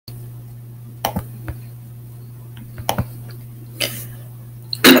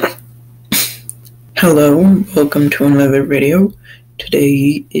Hello, welcome to another video.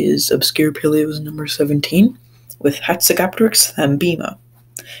 Today is Obscure Paleos number 17 with Hatzegopteryx Thambema.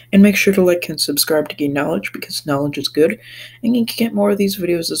 And make sure to like and subscribe to gain knowledge because knowledge is good and you can get more of these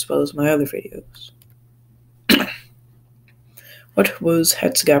videos as well as my other videos. What was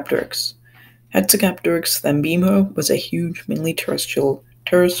Hatzegopteryx? Hatzegopteryx Thambema was a huge, mainly terrestrial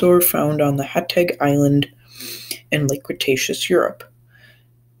pterosaur found on the Hatzeg Island in late Cretaceous Europe.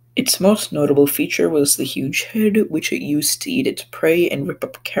 Its most notable feature was the huge head, which it used to eat its prey and rip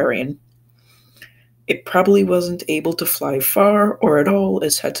up carrion. It probably wasn't able to fly far or at all,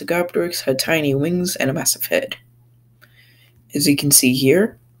 as Hatzegopteryx had tiny wings and a massive head. As you can see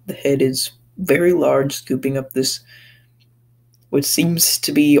here, the head is very large, scooping up this what seems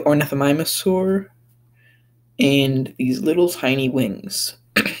to be Ornithomimosaur, and these little tiny wings.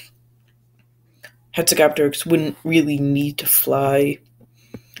 Hatzegopteryx wouldn't really need to fly,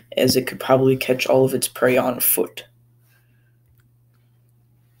 as it could probably catch all of its prey on foot.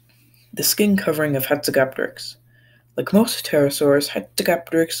 The skin covering of Hatzegopteryx. Like most pterosaurs,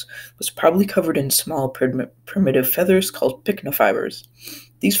 Hatzegopteryx was probably covered in small primitive feathers called pycnofibers.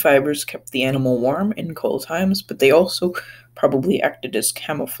 These fibers kept the animal warm in cold times, but they also probably acted as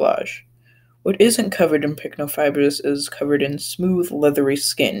camouflage. What isn't covered in pycnofibers is covered in smooth, leathery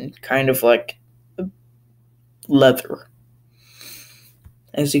skin, kind of like leather.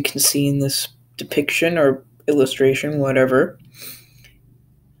 As you can see in this depiction or illustration, whatever,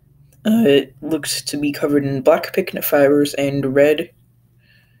 it looks to be covered in black pycnofibers and red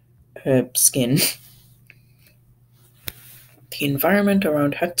skin. The environment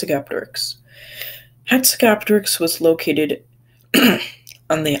around Hatzegopteryx. Hatzegopteryx was located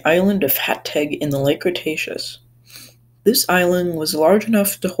on the island of Hatzeg in the late Cretaceous. This island was large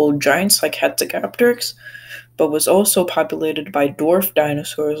enough to hold giants like Hatzegopteryx, but was also populated by dwarf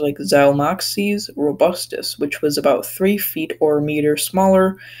dinosaurs like Zalmoxes robustus, which was about 3 feet or a meter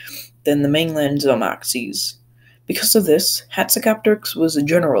smaller than the mainland Zalmoxes. Because of this, Hatzegopteryx was a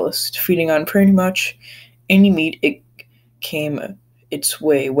generalist, feeding on pretty much any meat it came its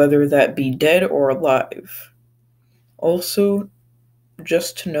way, whether that be dead or alive. Also,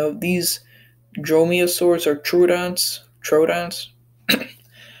 just to note, these dromaeosaurs or troodonts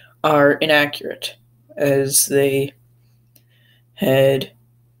are inaccurate, as they had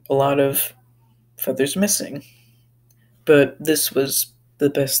a lot of feathers missing. But this was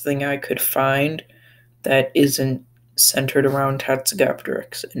the best thing I could find that isn't centered around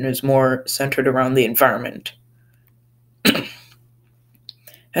Hatzegopteryx and is more centered around the environment.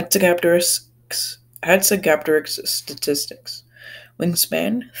 Hatzegopteryx statistics.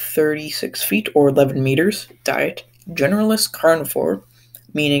 Wingspan, 36 feet or 11 meters. Diet, generalist carnivore,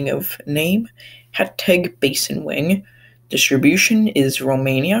 meaning of name, Hatzeg basin wing. Distribution is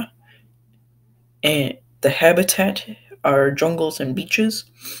Romania, and the habitat are jungles and beaches.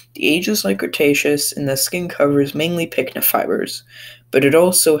 The age is like Cretaceous, and the skin covers mainly pycnofibers, but it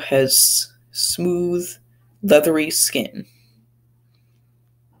also has smooth, leathery skin.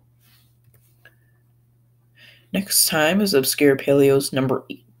 Next time is Obscure Paleos number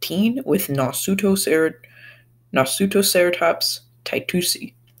 18 with Nossutoceratops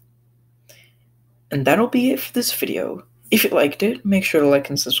titusi. And that'll be it for this video. If you liked it, make sure to like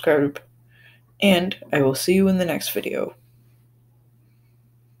and subscribe, and I will see you in the next video.